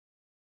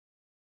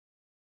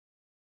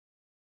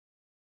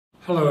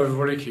Hello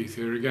everybody, Keith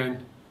here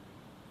again.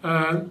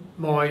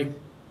 My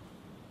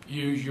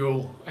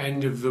usual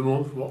end of the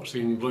month what's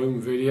in bloom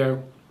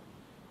video.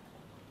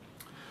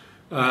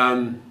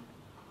 I'm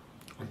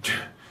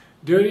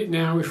doing it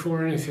now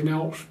before anything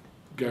else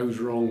goes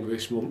wrong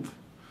this month.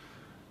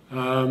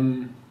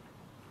 I've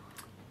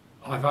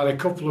had a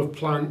couple of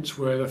plants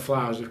where the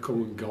flowers have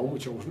come and gone,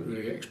 which I wasn't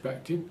really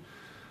expecting.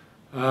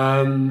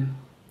 My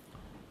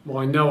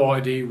no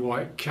ID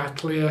white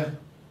cattleya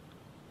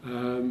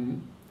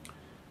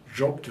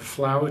dropped a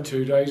flower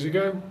 2 days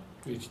ago.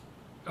 It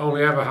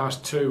only ever has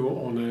two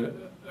on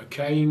a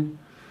cane.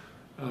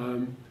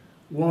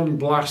 One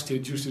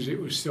blasted just as it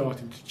was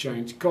starting to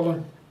change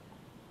colour,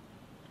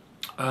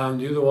 and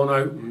the other one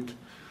opened.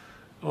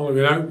 Only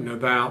been open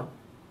about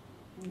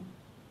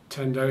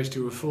 10 days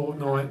to a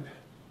fortnight,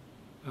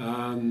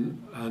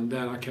 and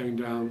then I came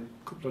down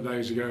a couple of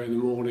days ago in the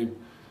morning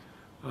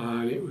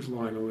and it was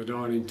lying on the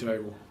dining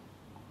table.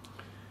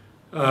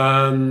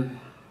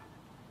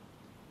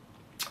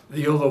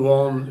 The other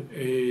one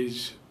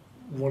is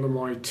one of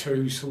my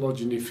two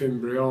Coleogyne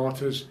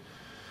fimbriatas.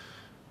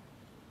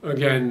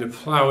 Again, the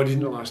flower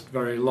didn't last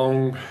very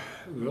long,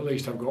 but at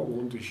least I've got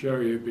one to show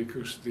you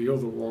because the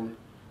other one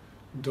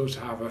does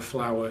have a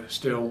flower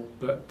still,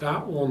 but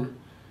that one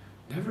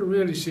never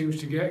really seems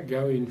to get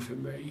going for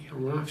me.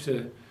 I'm going to have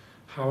to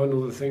have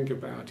another think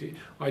about it.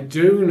 I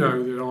do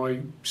know that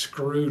I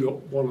screwed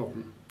up one of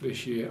them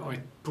this year.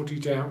 I put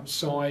it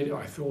outside.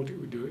 I thought it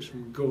would do it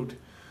some good.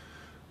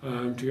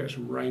 To get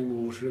some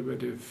rainwater, a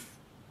bit of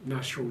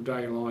natural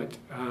daylight.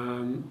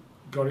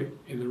 Got it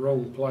in the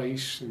wrong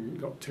place and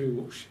got too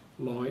much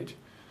light,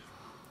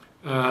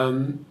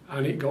 and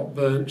it got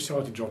burnt,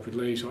 started dropping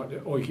leaves, so I had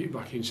to oik it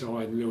back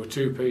inside, and there were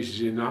two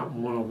pieces in that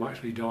and one of them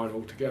actually died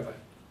altogether.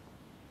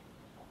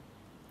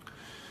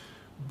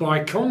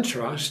 By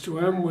contrast,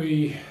 when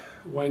we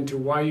went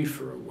away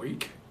for a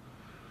week,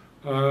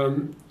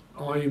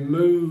 I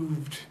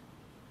moved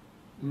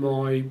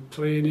my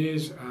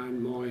peonies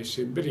and my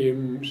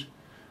cymbidiums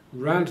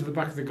round to the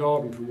back of the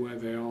garden from where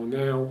they are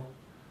now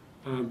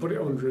and put it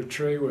under a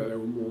tree where they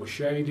were more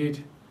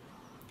shaded,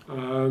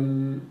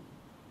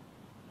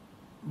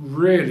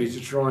 really to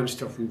try and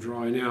stop them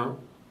drying out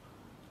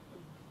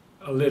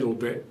a little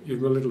bit, give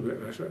them a little bit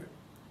better.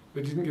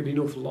 They didn't get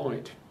enough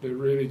light. They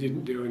really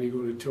didn't do any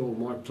good at all.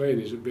 My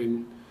peonies have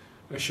been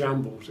a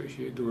shambles this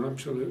year, done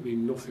absolutely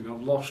nothing.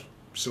 I've lost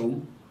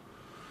some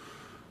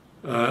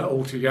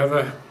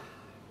altogether.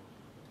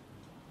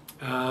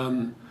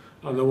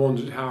 And the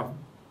ones that have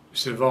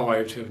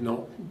survived have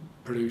not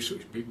produced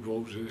such big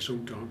bulbs as they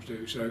sometimes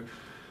do. So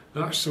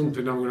that's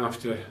something I'm going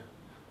to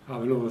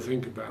have another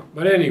think about.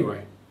 But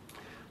anyway,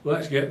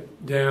 let's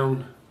get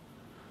down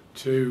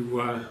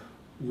to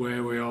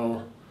where we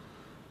are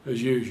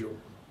as usual.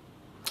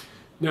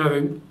 Now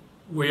then,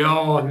 we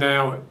are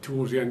now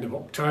towards the end of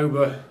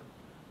October.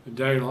 The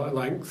daylight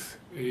length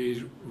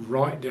is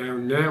right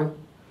down now.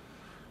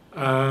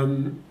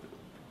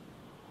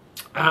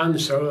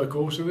 And so, of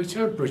course, are the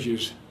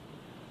temperatures.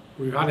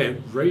 We've had a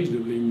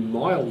reasonably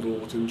mild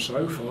autumn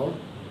so far,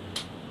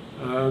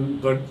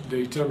 but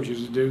the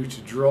temperatures are due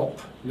to drop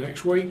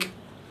next week.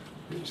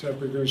 So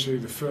we're going to see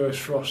the first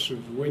frosts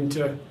of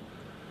winter,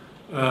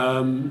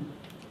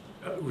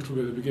 which will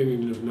be the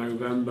beginning of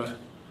November.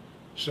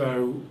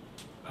 So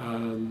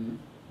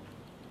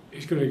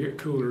it's going to get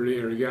cooler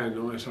here again,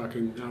 unless I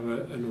can have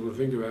another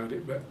think about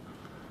it. But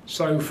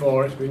so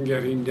far it's been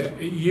getting,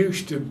 it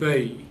used to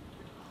be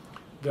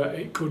that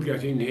it could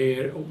get in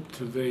here up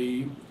to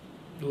the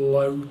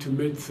low to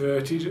mid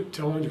 30s at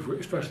times,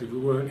 especially if we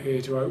weren't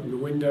here to open the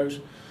windows.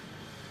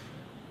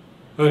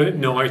 And at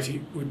night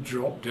it would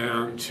drop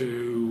down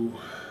to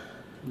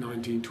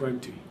 19,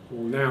 20.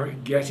 Well, now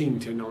it's getting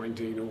to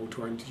 19 or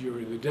 20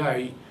 during the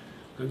day,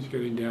 and it's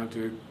getting down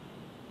to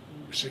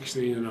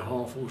 16 and a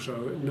half or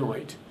so at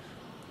night.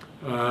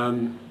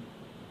 And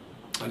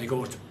of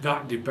course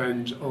that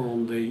depends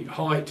on the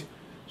height,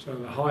 so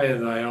the higher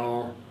they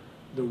are,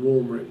 the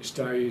warmer it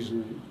stays,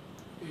 and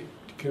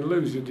it can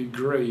lose a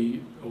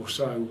degree or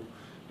so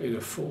in a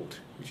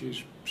foot, which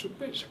is a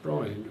bit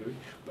surprising really.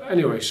 But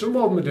anyway, some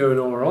of them are doing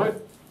all right.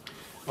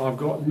 I've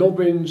got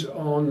nubbins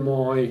on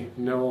my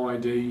no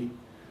ID,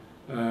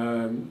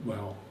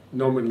 well,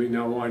 nominally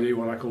no ID,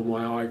 what I call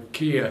my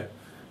IKEA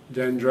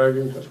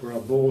dendrobium. That's where I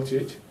bought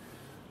it,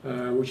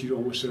 which is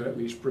almost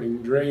certainly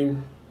Spring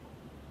Dream.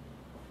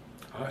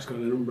 It's got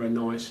a number of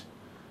nice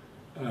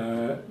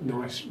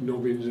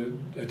nubbins.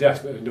 Are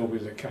definitely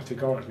nubbins that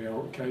categorically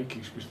aren't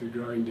cakeys because they're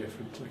growing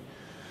differently.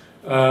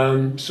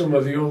 Some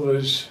of the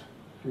others,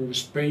 the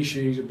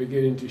species, are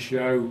beginning to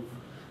show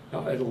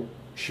that little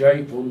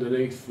shape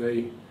underneath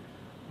the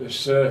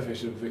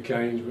surface of the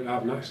canes, but I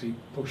haven't actually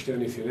pushed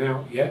anything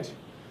out yet.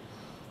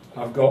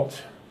 I've got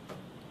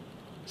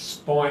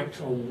spikes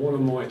on one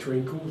of my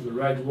twinkles, the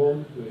red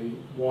one. The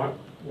white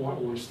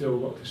one's still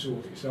got to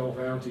sort itself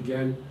out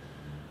again.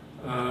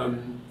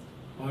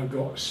 I've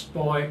got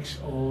spikes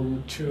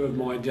on two of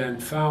my den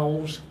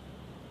fowls.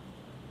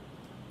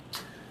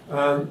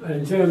 And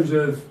in terms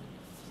of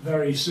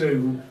very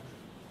soon,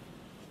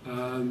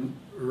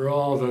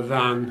 rather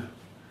than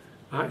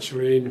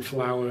actually in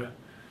flower.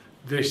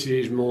 This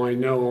is my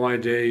no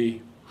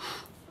ID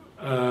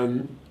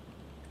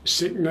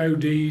sick no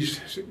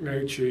D's, sick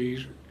no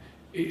cheese.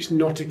 It's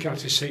not a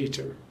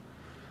catasetum.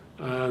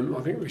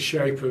 I think the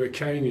shape of the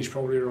cane is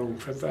probably wrong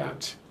for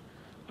that.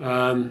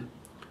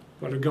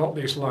 But I got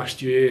this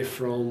last year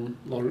from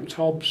Lawrence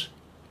Hobbs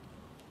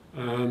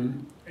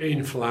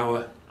in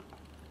flower,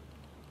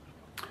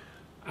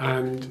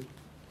 and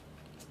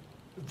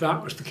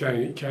that was the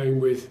cane it came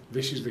with.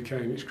 This is the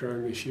cane it's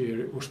grown this year.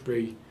 It must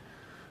be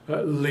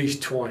at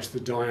least twice the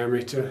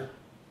diameter.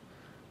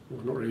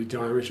 Well, not really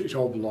diameter, it's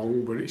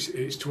oblong, but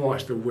it's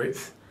twice the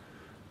width,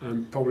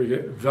 and probably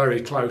get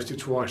very close to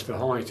twice the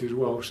height as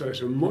well. So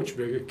it's a much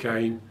bigger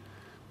cane,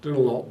 done a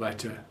lot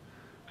better,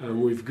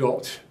 and we've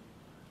got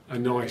a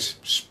nice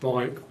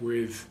spike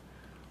with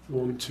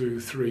 1, 2,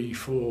 3,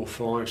 4,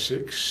 5,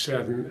 6,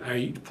 7,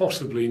 8,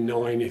 possibly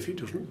 9 if it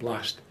doesn't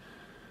blast,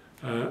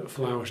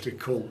 flowers to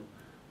come.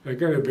 They're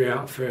going to be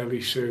out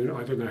fairly soon.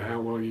 I don't know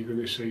how well you're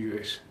going to see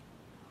this,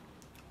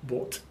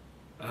 but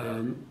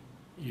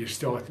you're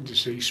starting to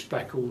see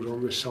speckles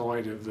on the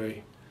side of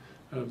the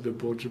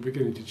buds are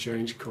beginning to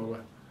change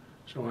colour.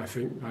 So I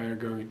think they are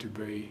going to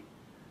be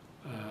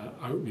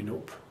opening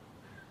up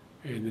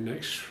in the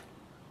next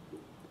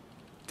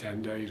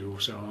 10 days or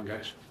so, I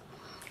guess.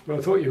 But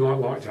I thought you might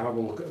like to have a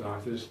look at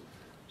that as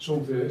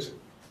something that's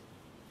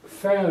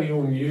fairly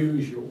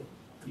unusual.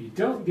 You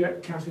don't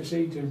get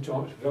catasetum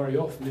types very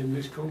often in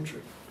this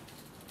country.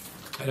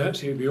 They don't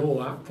seem to be all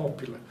that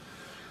popular.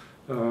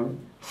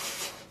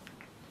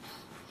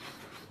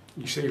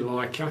 You see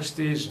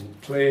lycastes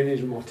and planes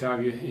and what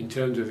have you in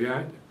terms of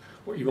the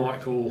what you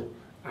might call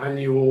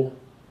annual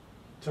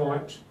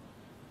types.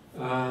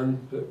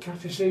 But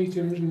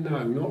catasetums,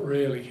 no, not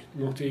really.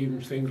 Not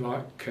even things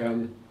like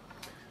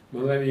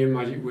Millennium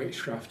Magic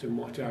Witchcraft and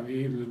what have you.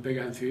 Even the big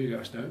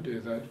enthusiasts don't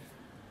do that.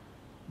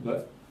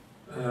 But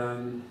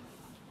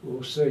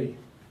we'll see.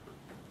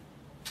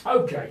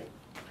 Okay,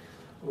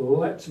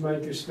 let's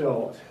make a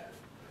start.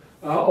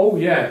 Oh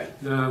yeah,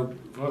 now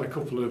I've had a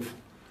couple of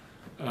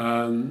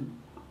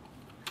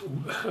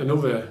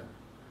another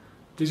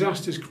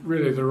disaster's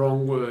really the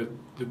wrong word.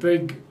 The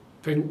big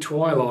pink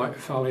twilight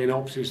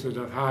phalaenopsis that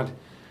I've had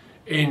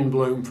in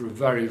bloom for a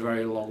very,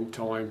 very long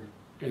time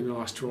in the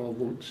last 12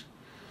 months.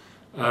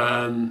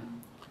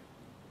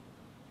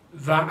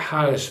 That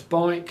had a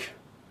spike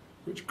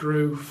which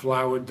grew,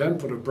 flowered, then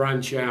put a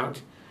branch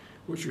out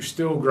which was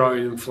still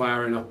growing and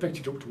flowering. I picked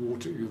it up to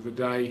water it the other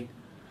day,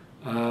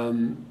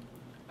 and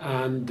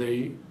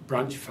the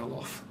branch fell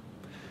off.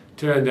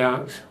 Turned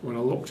out when I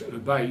looked at the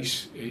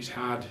base it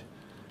had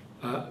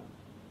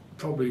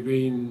probably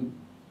been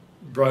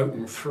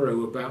broken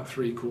through about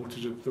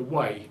 3/4 of the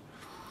way,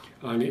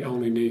 and it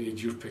only needed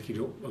just pick it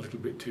up a little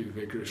bit too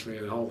vigorously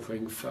and the whole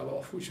thing fell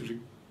off, which was a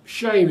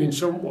shame in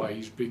some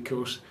ways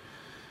because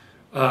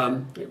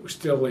it was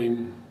still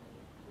in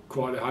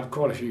had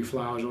quite a few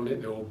flowers on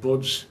it. There were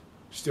buds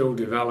still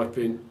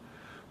developing,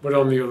 but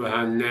on the other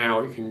hand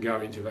now it can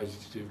go into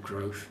vegetative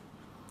growth,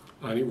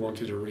 and it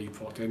wanted a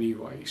repot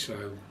anyway,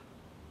 so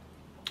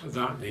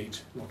that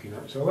needs looking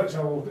at. So let's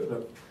have a look at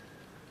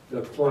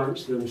the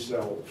plants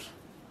themselves.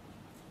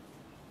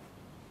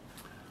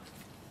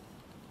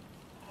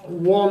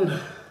 One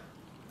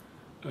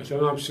that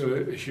I'm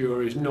absolutely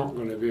sure is not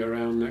going to be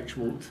around next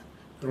month,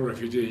 or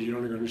if it is, you're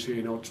only going to see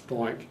an odd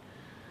spike.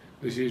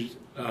 This is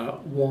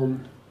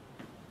one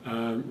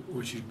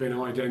which has been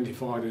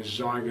identified as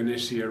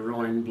Zygonissia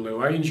Rhine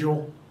Blue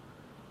Angel.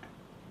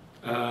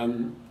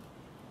 I've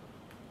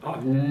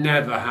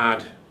never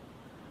had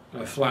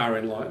a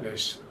flowering like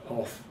this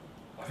off,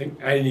 I think,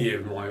 any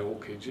of my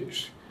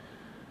orchids.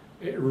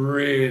 It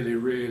really,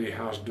 really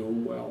has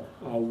done well.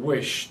 I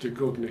wish to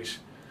goodness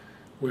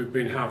we've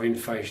been having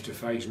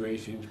face-to-face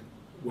meetings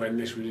when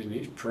this was in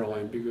its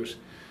prime, because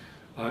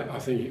I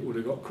think it would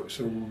have got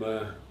some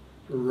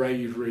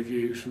rave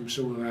reviews from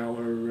some of our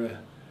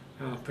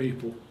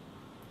people.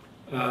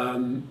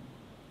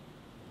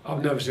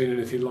 I've never seen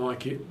anything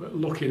like it, but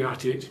looking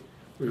at it,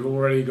 we've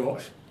already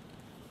got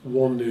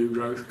one new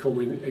growth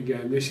coming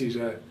again. This is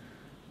an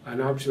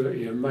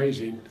absolutely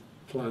amazing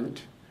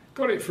plant.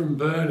 Got it from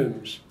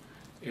Burnham's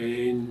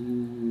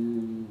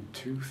in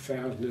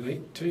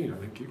 2018, I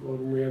think it was,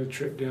 when we had a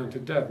trip down to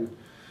Devon,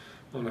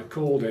 and I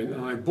called in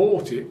and I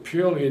bought it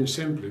purely and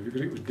simply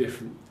because it was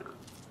different.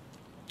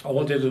 I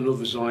wanted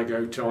another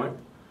zygo type,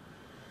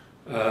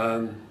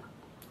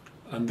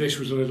 and this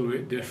was a little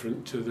bit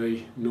different to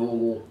the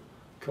normal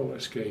colour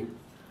scheme,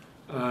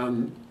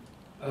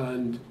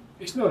 and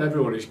it's not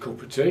everybody's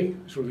cup of tea,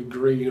 sort of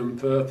green and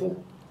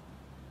purple,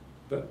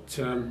 but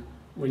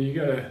when you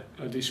get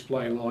a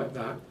display like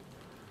that,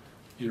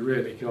 you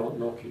really can't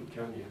knock it,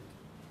 can you?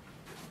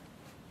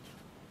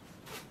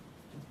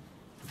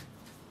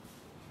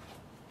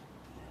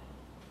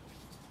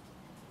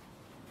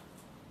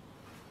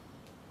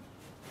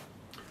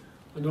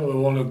 Another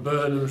one of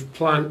Burnham's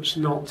plants,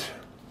 not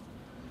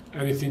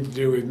anything to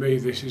do with me.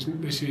 This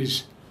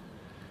is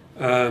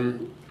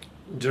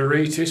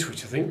Doritis,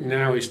 which I think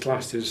now is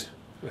classed as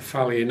a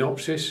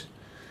Phalaenopsis,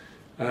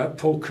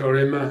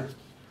 Pulcherima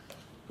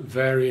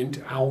variant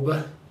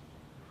Alba.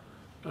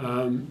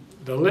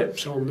 The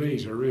lips on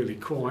these are really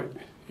quite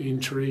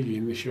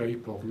intriguing, the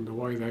shape of them, the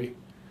way they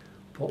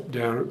pop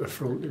down at the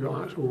front. They've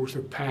got almost a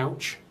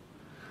pouch.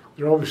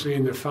 They're obviously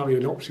in the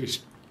Phalaenopsis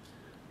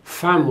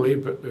family,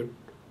 but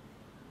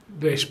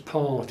this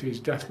part is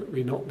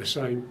definitely not the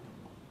same.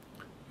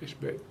 This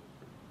bit,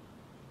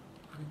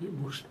 I think it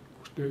must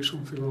do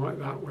something like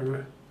that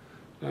when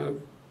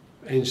an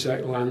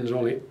insect lands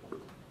on it.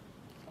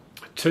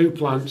 2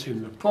 plants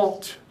in the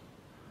pot.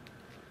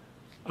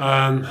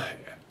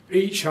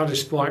 Each had a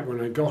spike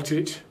when I got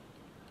it.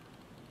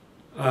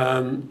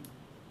 The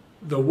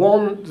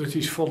one that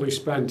is fully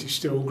spent is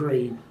still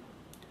green.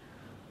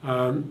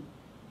 I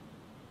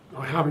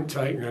haven't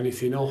taken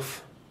anything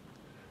off.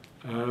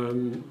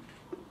 Oh,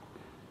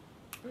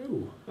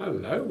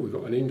 hello, we've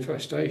got an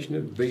infestation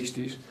of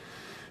beasties.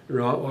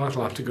 Right, well,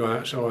 that'll have to go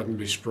outside and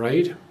be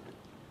sprayed.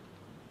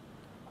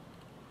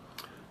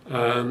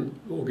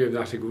 We'll give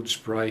that a good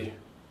spray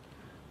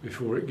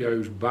before it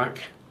goes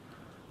back.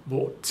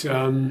 But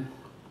I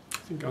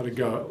think I had a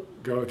go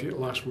at it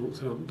last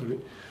month, I haven't done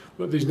it.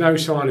 But there's no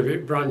sign of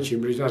it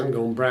branching, but it hasn't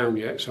gone brown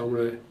yet, so I'm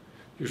going to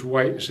just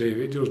wait and see if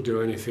it does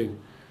do anything.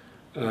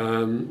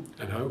 And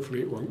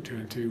hopefully it won't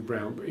turn too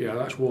brown. But yeah,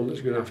 that's one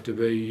that's going to have to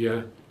be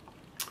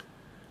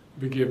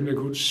given a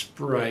good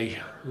spray.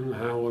 And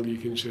how well you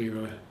can see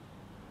the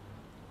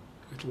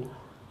little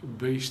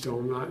beast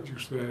on that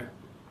just there.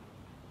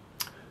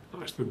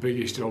 That's the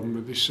biggest of them,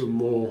 but there's some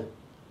more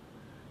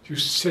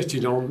just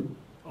sitting on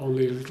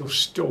these little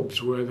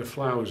stubs where the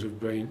flowers have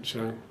been.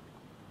 So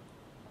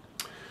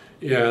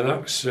yeah,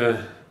 that's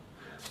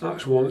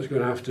one that's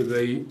going to have to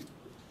be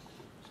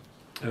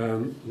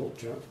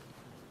looked at.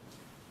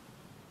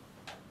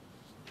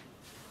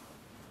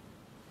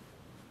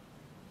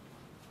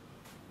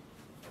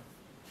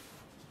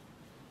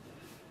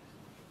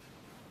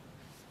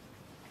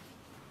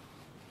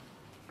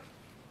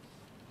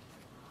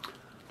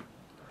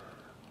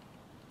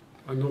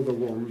 Another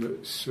one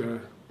that's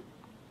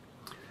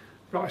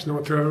perhaps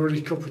not a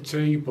really cup of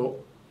tea, but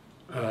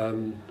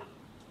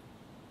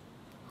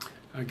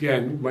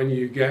again, when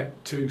you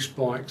get 2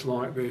 spikes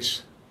like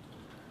this,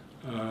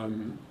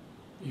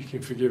 you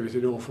can forgive it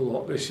an awful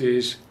lot. This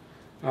is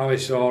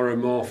Alisara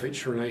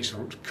Marfitch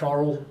Renaissance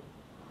Coral.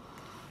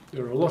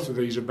 There are a lot of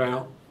these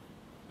about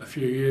a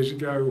few years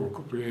ago, or a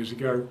couple of years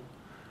ago.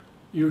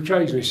 You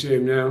occasionally see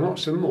them now, not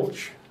so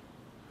much,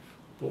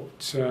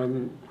 but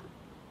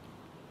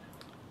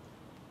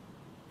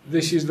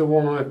this is the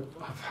one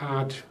I've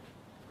had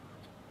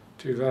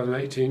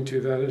 2018,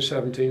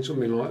 2017,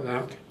 something like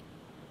that,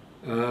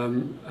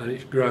 and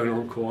it's grown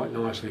on quite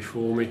nicely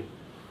for me.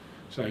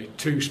 So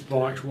 2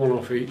 spikes, 1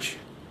 off each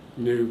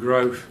new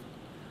growth.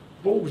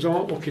 Bulbs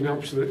aren't looking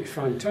absolutely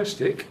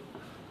fantastic,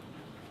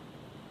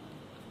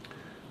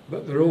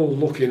 but they're all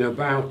looking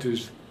about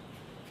as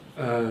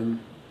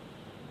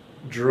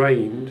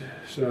drained.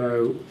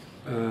 So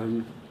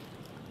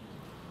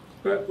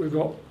but we've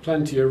got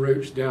plenty of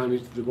roots down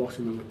into the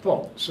bottom of the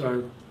pot,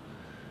 so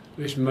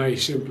this may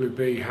simply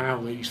be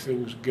how these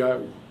things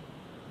go.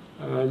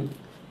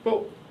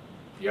 But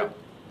yeah,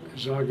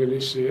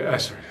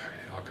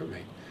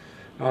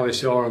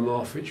 Alisara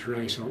Marfitch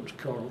Renaissance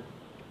Coral.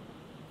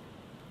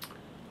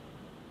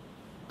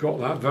 Got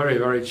that very,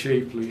 very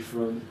cheaply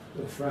from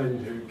a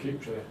friend who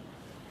keeps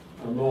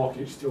a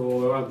market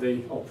stall, who had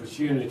the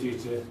opportunity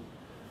to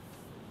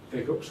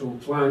pick up some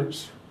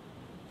plants.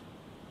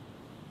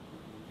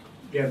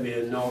 Gave me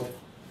a nod,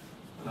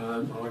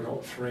 I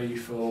got 3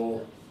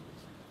 for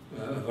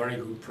a very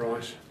good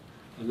price,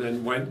 and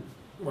then went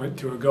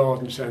to a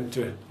garden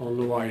centre on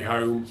the way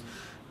home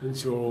and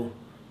saw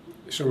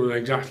some of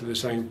exactly the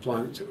same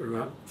plants that were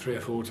about 3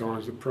 or 4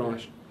 times the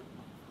price.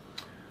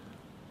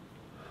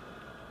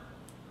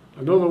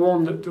 Another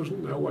one that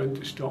doesn't know when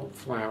to stop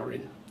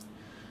flowering.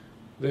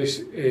 This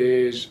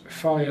is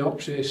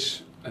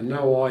Phalaenopsis, a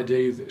no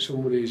ID that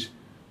somebody's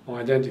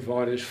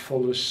identified as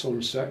Fuller's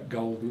Sunset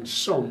Golden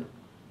Sun.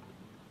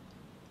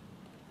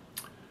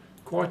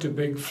 Quite a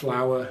big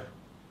flower,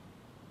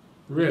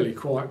 really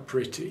quite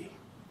pretty.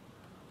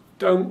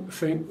 Don't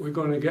think we're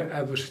going to get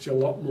ever such a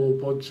lot more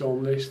buds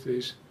on this.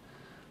 There's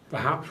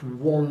perhaps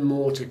 1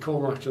 more to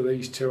come after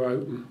these 2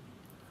 open.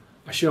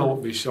 I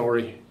shan't be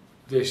sorry.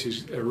 This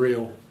is a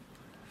real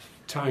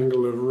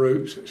tangle of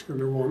roots that's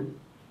going to want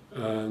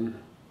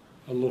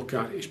a look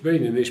at. It's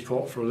been in this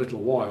pot for a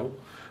little while.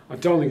 I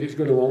don't think it's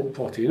going to want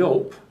potting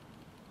up.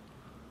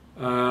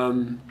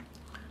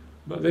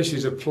 But this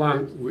is a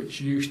plant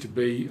which used to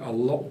be a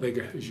lot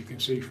bigger, as you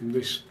can see from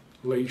this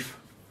leaf.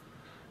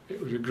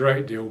 It was a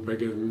great deal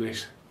bigger than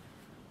this.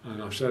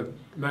 And I've said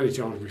many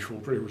times before,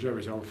 pretty much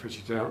every time I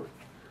fish it out,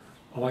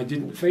 I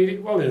didn't feed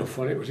it well enough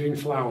when it was in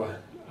flower.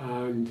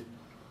 And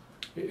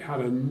it had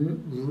a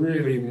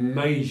really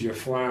major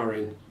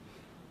flowering,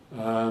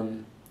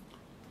 and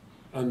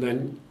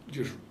then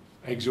just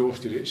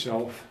exhausted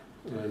itself.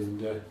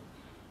 And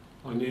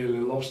I nearly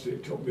lost it.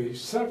 It took me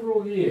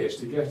several years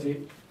to get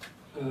it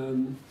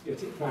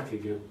back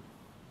again.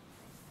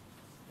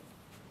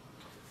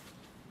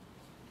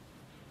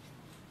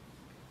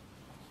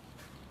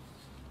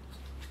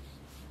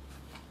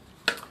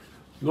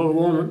 Another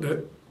one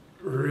that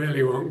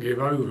really won't give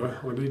over,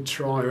 I did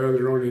try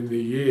earlier on in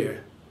the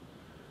year,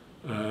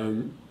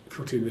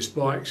 cutting the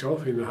spikes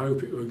off in the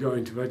hope it would go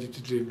into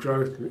vegetative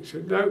growth, and it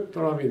said, no,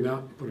 not having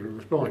that, put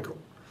another spike up.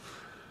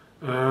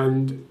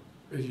 And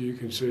as you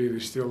can see,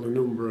 there's still a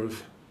number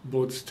of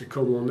buds to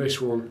come on this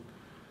one.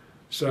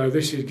 So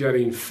this is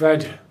getting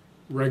fed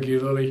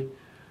regularly.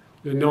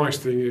 The nice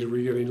thing is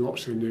we're getting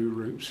lots of new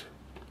roots.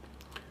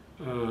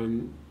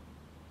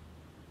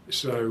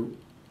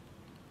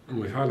 And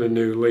we've had a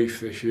new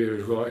leaf this year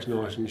as well. It's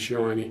nice and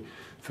shiny.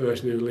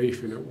 First new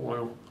leaf in a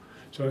while.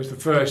 So it's the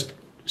first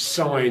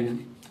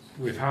sign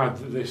we've had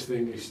that this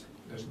thing is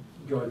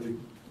going to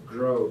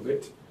grow a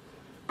bit.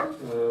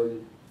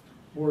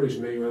 Worries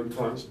me when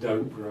plants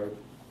don't grow.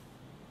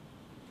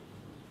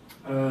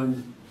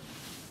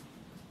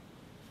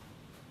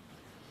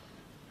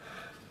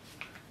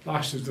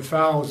 Last of the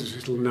fowls is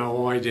little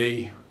No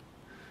ID,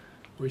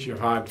 which I've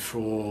had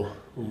for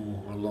a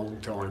long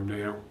time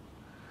now.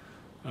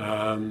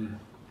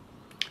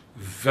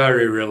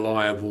 Very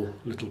reliable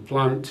little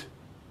plant.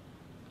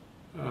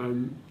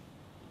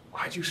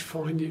 I just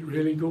find it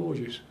really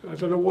gorgeous. I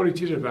don't know what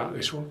it is about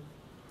this one,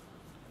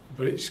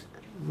 but it's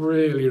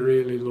really,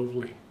 really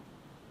lovely.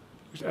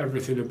 Just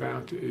everything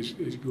about it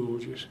is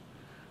gorgeous.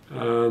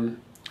 And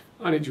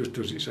it just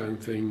does its own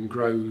thing,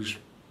 grows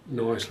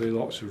nicely,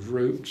 lots of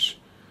roots,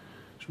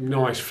 some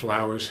nice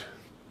flowers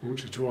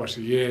once or twice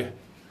a year.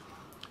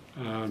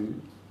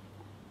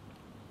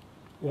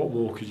 What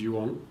more could you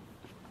want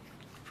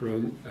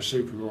from a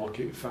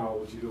supermarket fowl,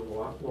 which is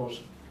all that was?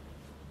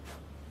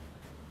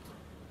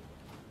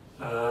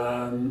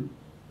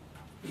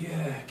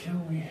 Yeah,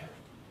 can we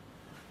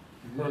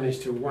manage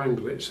to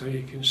wangle it so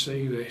you can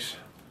see this?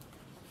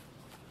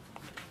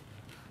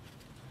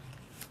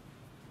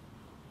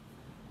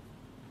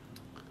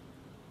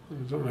 I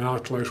don't know how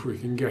close we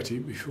can get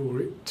it before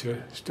it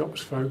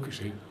stops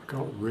focusing. I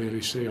can't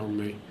really see on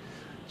the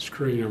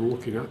screen I'm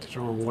looking at to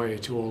try and weigh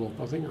it all up.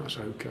 I think that's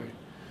okay.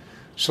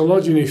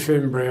 Coleogyne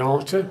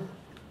fimbriata.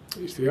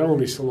 It's the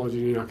only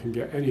coleogyne I can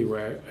get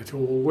anywhere at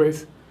all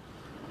with.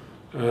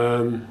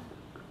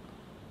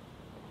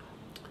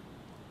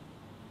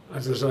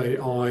 As I say,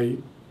 I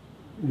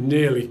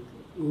nearly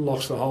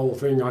lost the whole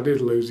thing. I did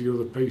lose the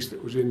other piece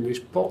that was in this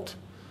pot.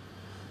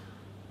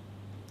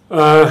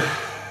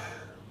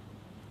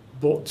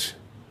 But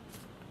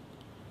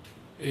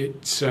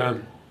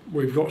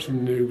we've got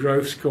some new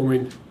growths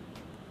coming.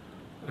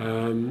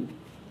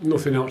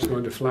 Nothing else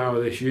going to flower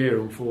this year,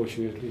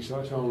 unfortunately, so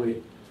it's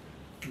only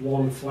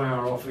one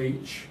flower off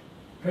each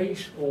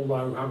piece,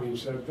 although having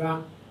said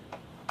that,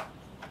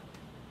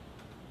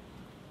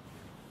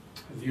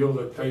 the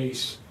other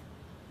piece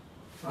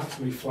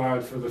actually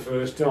flowered for the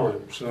first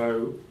time,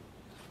 so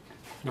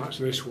that's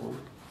this one.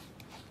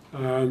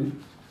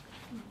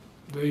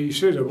 The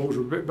scissor balls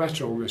are a bit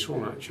better on this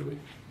one actually.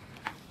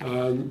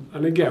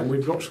 And again,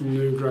 we've got some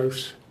new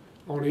growths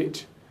on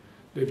it.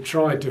 They've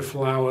tried to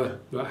flower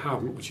but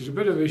haven't, which is a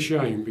bit of a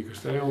shame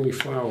because they only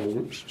flower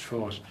once as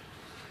far as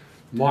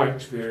my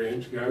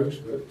experience goes,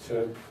 but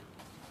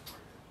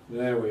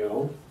there we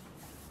are.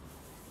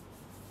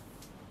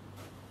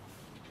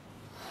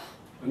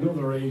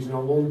 Another reason I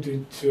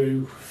wanted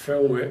to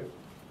film it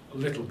a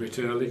little bit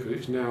early, because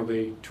it's now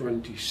the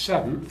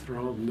 27th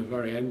rather than the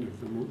very end of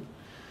the month,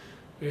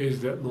 is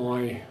that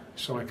my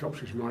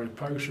Psychopsis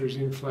mariposa is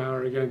in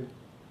flower again.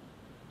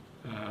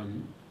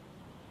 You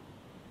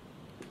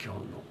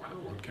can't knock that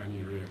one, can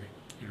you really?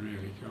 You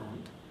really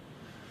can't.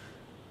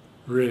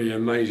 Really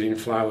amazing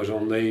flowers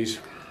on these.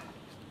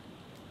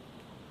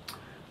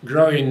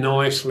 Growing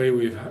nicely.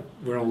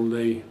 We're on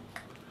the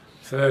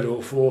third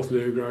or fourth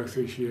new growth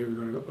this year.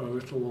 We've got a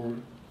little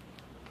one.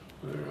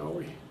 Where are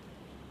we?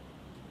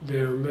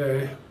 Down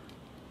there.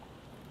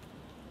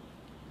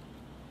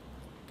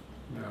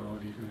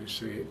 Nobody's going to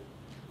see it.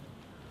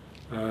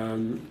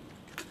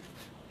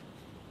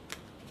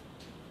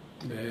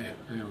 There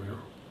we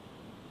are.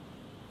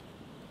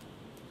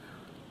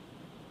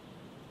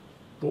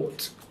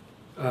 But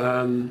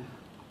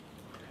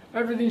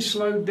everything's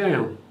slowed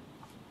down.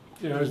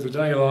 You know, as the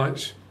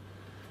daylight's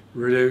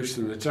reduced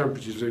and the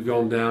temperatures have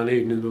gone down,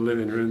 even in the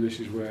living room, this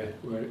is where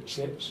it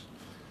sits.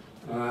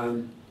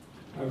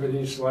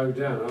 Everything's slowed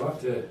down. I'll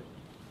have to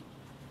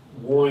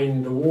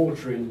wind the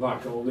watering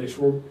back on this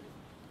one.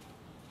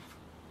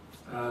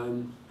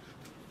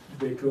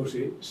 Because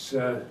it's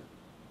not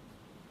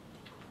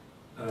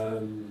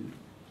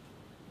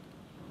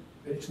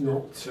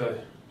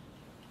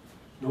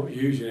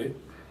using it.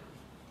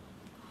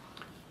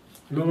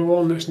 Another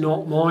one that's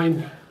not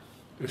mine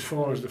as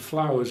far as the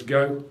flowers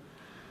go.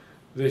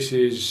 This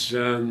is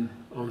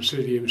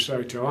Oncidium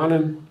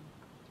sotoanum.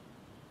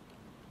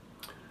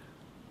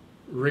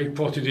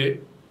 Repotted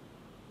it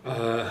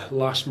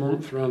last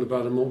month, around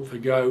about a month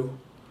ago.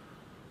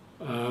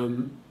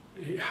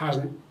 It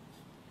hasn't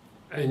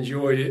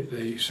enjoyed it.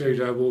 The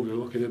pseudo bulbs are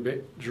looking a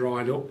bit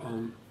dried up.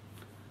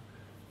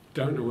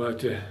 Don't know whether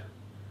to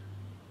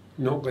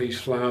knock these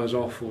flowers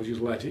off or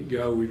just let it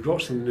go. We've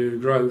got some new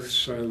growths,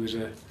 so there's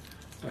a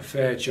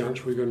fair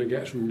chance we're going to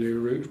get some new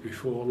roots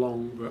before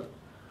long, but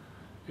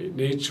it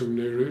needs some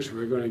new roots if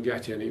we're going to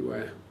get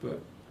anywhere.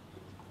 But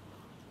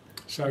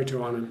so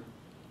to Annan.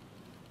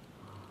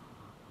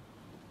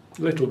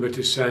 A little bit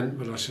of scent,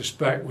 but I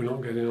suspect we're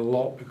not getting a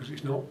lot because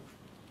it's not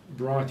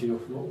bright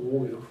enough, not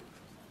warm enough.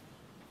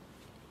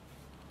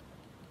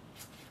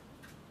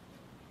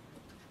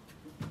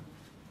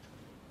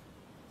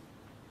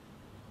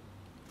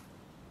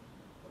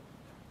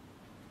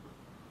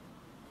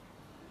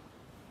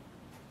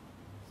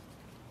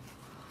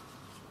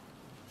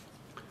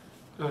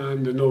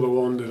 And another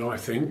one that I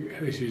think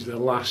this is the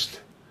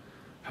last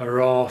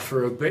hurrah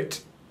for a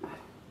bit.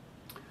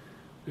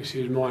 This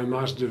is my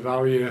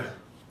Masdevallia,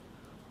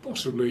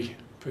 possibly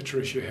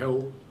Patricia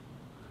Hill,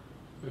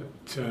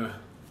 that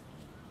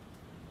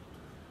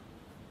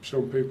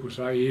some people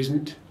say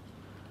isn't,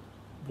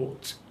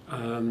 but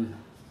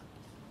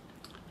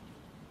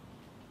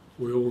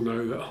we all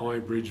know that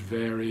hybrids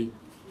vary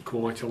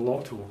quite a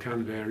lot, or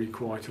can vary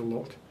quite a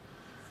lot.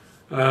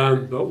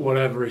 But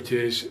whatever it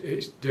is,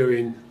 it's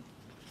doing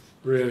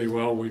really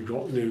well. We've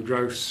got new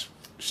growths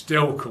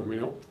still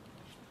coming up.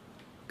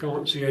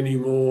 Can't see any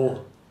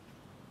more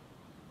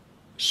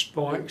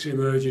spikes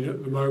emerging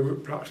at the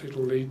moment. Perhaps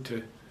it'll need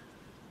to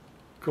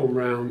come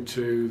round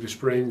to the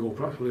spring, or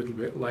perhaps a little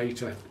bit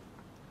later.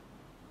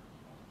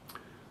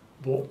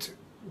 But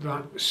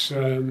that's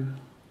I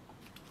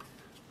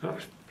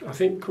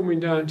think coming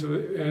down to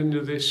the end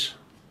of this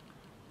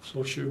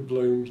flush of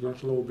blooms.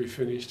 That'll all be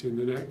finished in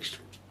the next,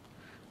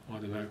 I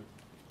don't know,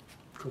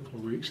 couple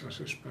of weeks, I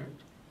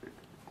suspect.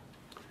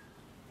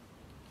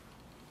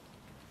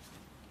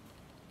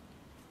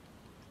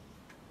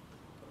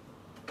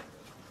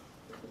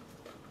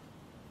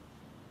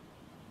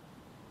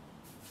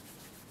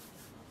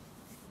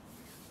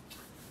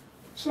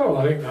 So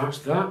I think that's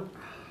that.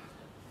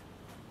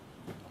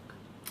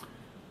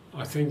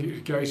 I think it's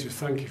a case of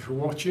thank you for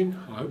watching.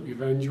 I hope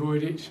you've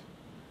enjoyed it.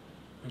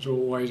 As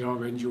always,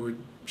 I've enjoyed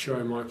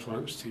showing my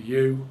plants to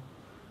you.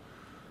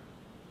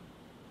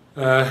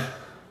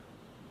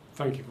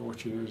 Thank you for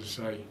watching. As I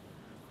say,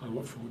 I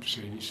look forward to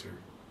seeing you soon.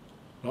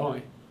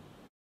 Bye.